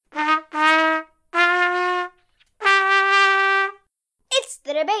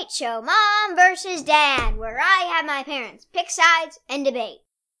the debate show, Mom versus Dad, where I have my parents pick sides and debate.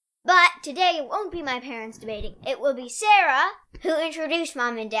 But today it won't be my parents debating. It will be Sarah, who introduced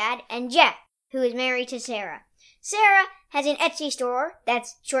Mom and Dad, and Jeff, who is married to Sarah. Sarah has an Etsy store,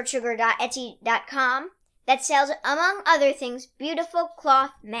 that's shortsugar.etsy.com, that sells, among other things, beautiful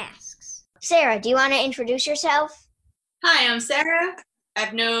cloth masks. Sarah, do you want to introduce yourself? Hi, I'm Sarah.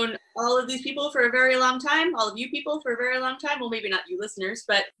 I've known all of these people for a very long time, all of you people for a very long time. Well, maybe not you listeners,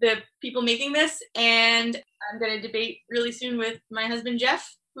 but the people making this. And I'm going to debate really soon with my husband,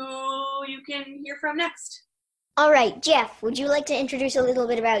 Jeff, who you can hear from next. All right, Jeff, would you like to introduce a little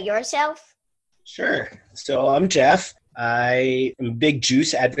bit about yourself? Sure. So I'm Jeff. I am a big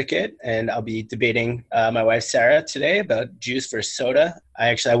juice advocate, and I'll be debating my wife, Sarah, today about juice versus soda.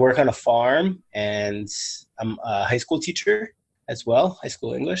 I work on a farm, and I'm a high school teacher as well, high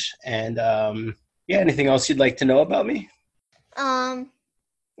school English. And anything else you'd like to know about me?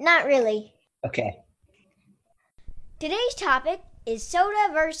 Not really. Okay. Today's topic is soda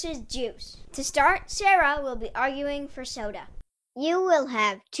versus juice. To start, Sarah will be arguing for soda. You will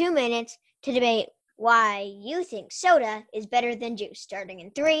have 2 minutes to debate why you think soda is better than juice, starting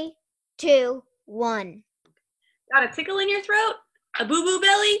in 3, 2, 1. Got a tickle in your throat? A boo-boo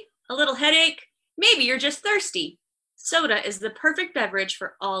belly? A little headache? Maybe you're just thirsty. Soda is the perfect beverage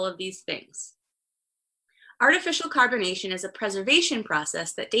for all of these things. Artificial carbonation is a preservation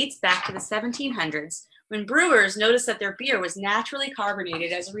process that dates back to the 1700s, when brewers noticed that their beer was naturally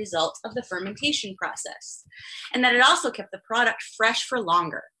carbonated as a result of the fermentation process, and that it also kept the product fresh for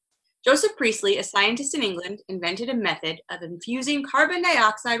longer. Joseph Priestley, a scientist in England, invented a method of infusing carbon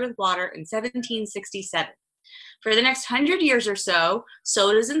dioxide with water in 1767. For the next 100 years or so,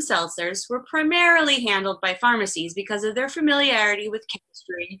 sodas and seltzers were primarily handled by pharmacies because of their familiarity with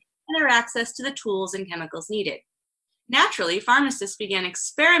chemistry and their access to the tools and chemicals needed. Naturally, pharmacists began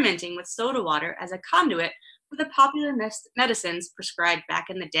experimenting with soda water as a conduit for the popular medicines prescribed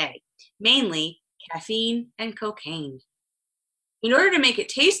back in the day, mainly caffeine and cocaine. In order to make it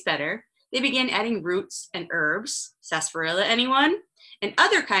taste better, they began adding roots and herbs, sarsaparilla anyone, and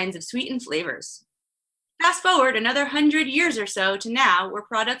other kinds of sweetened flavors. Fast forward another 100 years or so to now, where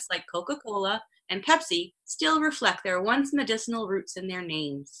products like Coca-Cola and Pepsi still reflect their once medicinal roots in their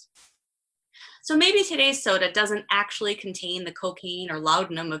names. So maybe today's soda doesn't actually contain the cocaine or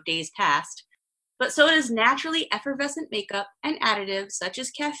laudanum of days past, but soda's naturally effervescent makeup and additives such as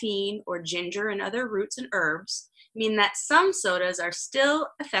caffeine or ginger and other roots and herbs mean that some sodas are still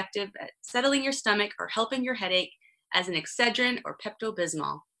effective at settling your stomach or helping your headache as an Excedrin or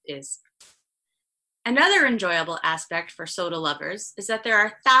Pepto-Bismol is. Another enjoyable aspect for soda lovers is that there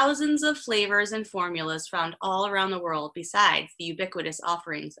are thousands of flavors and formulas found all around the world besides the ubiquitous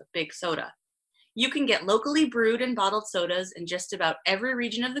offerings of Big Soda. You can get locally brewed and bottled sodas in just about every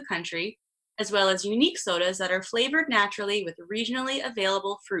region of the country, as well as unique sodas that are flavored naturally with regionally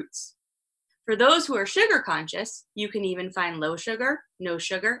available fruits. For those who are sugar conscious, you can even find low sugar, no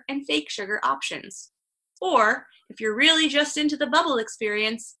sugar, and fake sugar options. Or, if you're really just into the bubble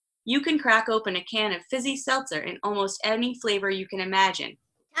experience, you can crack open a can of fizzy seltzer in almost any flavor you can imagine.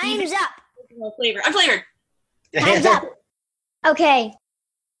 Time's up. I'm flavored. Time's up. Okay.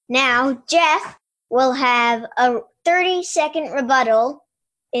 Now, Jeff will have a 30-second rebuttal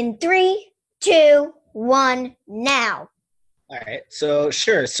in 3, 2, 1, now. All right. So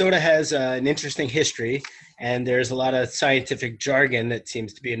sure, soda has an interesting history, and there's a lot of scientific jargon that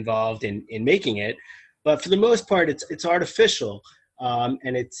seems to be involved in making it. But for the most part, it's artificial.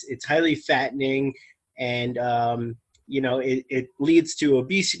 And it's highly fattening, and it leads to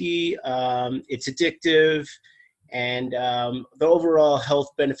obesity. It's addictive, and the overall health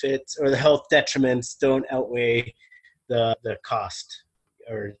benefits or the health detriments don't outweigh the cost.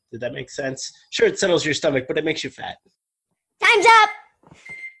 Or did that make sense? Sure, it settles your stomach, but it makes you fat. Time's up.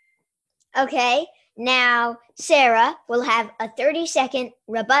 Okay, now Sarah will have a 30-second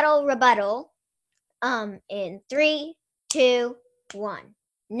rebuttal. In 3, 2, 1.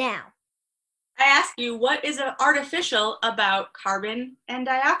 Now. I asked you, what is artificial about carbon and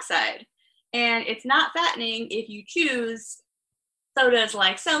dioxide? And it's not fattening if you choose sodas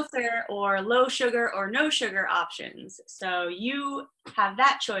like seltzer or low sugar or no sugar options. So you have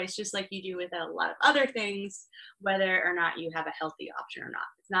that choice just like you do with a lot of other things, whether or not you have a healthy option or not.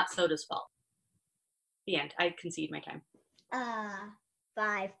 It's not soda's fault. The end. I concede my time.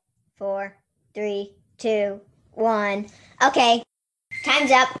 5, 4, 3, 2, 1. Okay.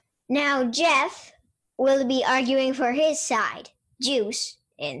 Time's up. Now Jeff will be arguing for his side, juice,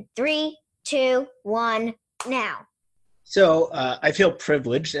 in 3, 2, 1, now. I feel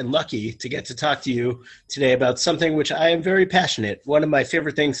privileged and lucky to get to talk to you today about something which I am very passionate, one of my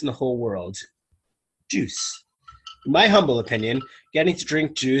favorite things in the whole world, juice. In my humble opinion, getting to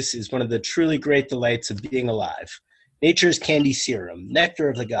drink juice is one of the truly great delights of being alive. Nature's candy serum, nectar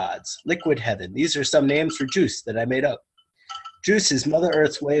of the gods, liquid heaven. These are some names for juice that I made up. Juice is Mother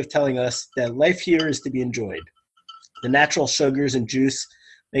Earth's way of telling us that life here is to be enjoyed. The natural sugars in juice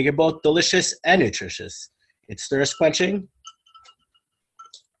make it both delicious and nutritious. It's thirst quenching,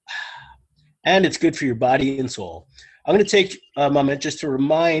 and it's good for your body and soul. I'm going to take a moment just to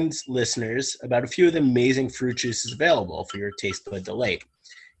remind listeners about a few of the amazing fruit juices available for your taste bud delight.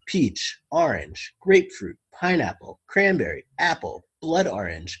 Peach, orange, grapefruit, pineapple, cranberry, apple, blood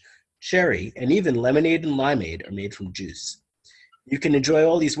orange, cherry, and even lemonade and limeade are made from juice. You can enjoy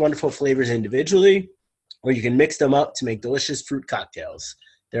all these wonderful flavors individually, or you can mix them up to make delicious fruit cocktails.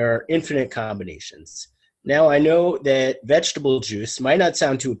 There are infinite combinations. Now, I know that vegetable juice might not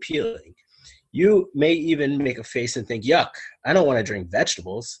sound too appealing. You may even make a face and think, yuck, I don't want to drink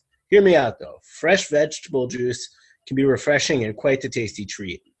vegetables. Hear me out, though. Fresh vegetable juice can be refreshing and quite a tasty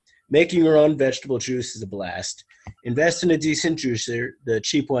treat. Making your own vegetable juice is a blast. Invest in a decent juicer. The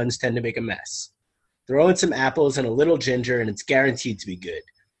cheap ones tend to make a mess. Throw in some apples and a little ginger, and it's guaranteed to be good.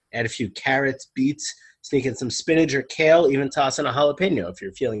 Add a few carrots, beets, sneak in some spinach or kale, even toss in a jalapeno if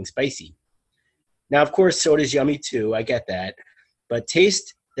you're feeling spicy. Now, of course, soda's yummy too. I get that. But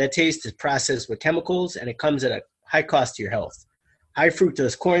that taste is processed with chemicals, and it comes at a high cost to your health. High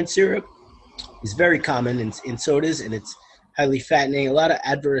fructose corn syrup is very common in sodas, and it's highly fattening. A lot of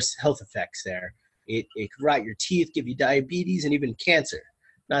adverse health effects there. It can rot your teeth, give you diabetes, and even cancer.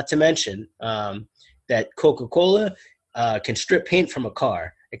 Not to mention that Coca-Cola can strip paint from a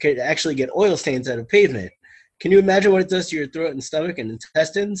car. It could actually get oil stains out of pavement. Can you imagine what it does to your throat and stomach and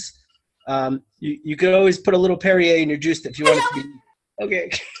intestines? You could always put a little Perrier in your juice if you want it to be.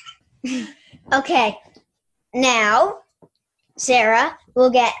 Okay. Okay. Now, Sarah will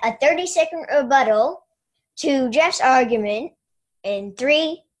get a 30-second rebuttal to Jeff's argument in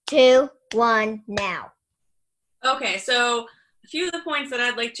 3, 2, 1, now. Okay, so a few of the points that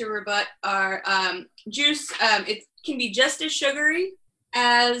I'd like to rebut are juice. It can be just as sugary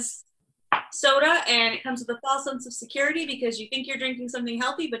as soda, and it comes with a false sense of security because you think you're drinking something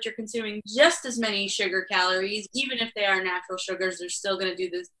healthy, but you're consuming just as many sugar calories. Even if they are natural sugars, they're still going to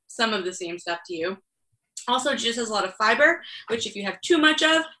do some of the same stuff to you. Also, juice has a lot of fiber, which if you have too much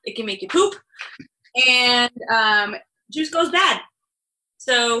of, it can make you poop. And juice goes bad.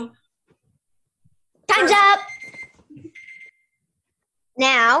 So, time's up.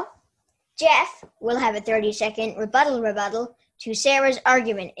 Now, Jeff will have a 30-second rebuttal to Sarah's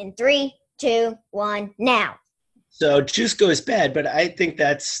argument in 3, 2, 1, now. So juice goes bad, but I think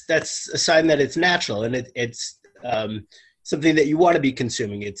that's a sign that it's natural, and it's something that you want to be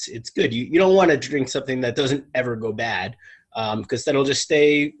consuming. It's good. You don't want to drink something that doesn't ever go bad, because that'll just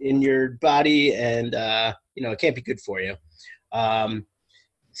stay in your body, and it can't be good for you.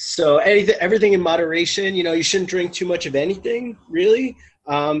 So everything in moderation. You shouldn't drink too much of anything, really.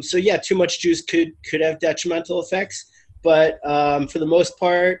 Too much juice could have detrimental effects. But for the most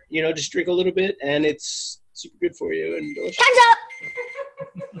part, just drink a little bit, and it's super good for you and delicious. Time's up!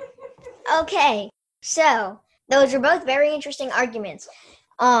 Okay, so those were both very interesting arguments.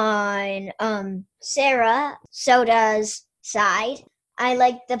 On Sarah Soda's side, I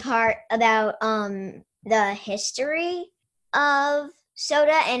liked the part about the history of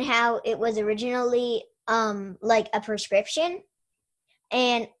soda and how it was originally like a prescription,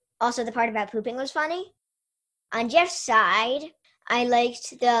 and also the part about pooping was funny. On Jeff's side, I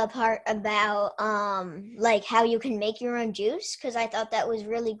liked the part about like how you can make your own juice, because I thought that was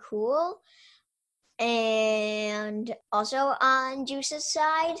really cool. And also on Juice's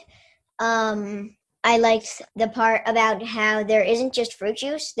side, I liked the part about how there isn't just fruit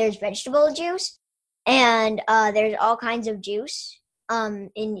juice, there's vegetable juice, and there's all kinds of juice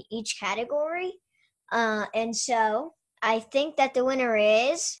in each category. And so I think that the winner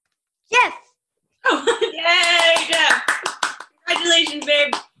is Jeff. Oh, yay, Jeff! Congratulations,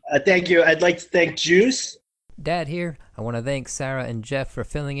 babe. Thank you. I'd like to thank Juice. Dad here. I want to thank Sarah and Jeff for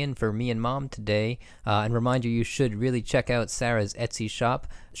filling in for me and Mom today, and remind you should really check out Sarah's Etsy shop,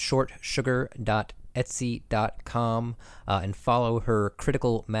 shortsugar.etsy.com, and follow her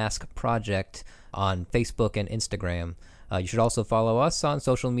Critical Mask Project on Facebook and Instagram. You should also follow us on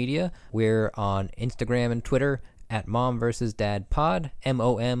social media. We're on Instagram and Twitter at Mom vs. Dad Pod,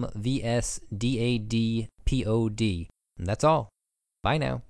 MOMVSDADPOD. And that's all. Bye now.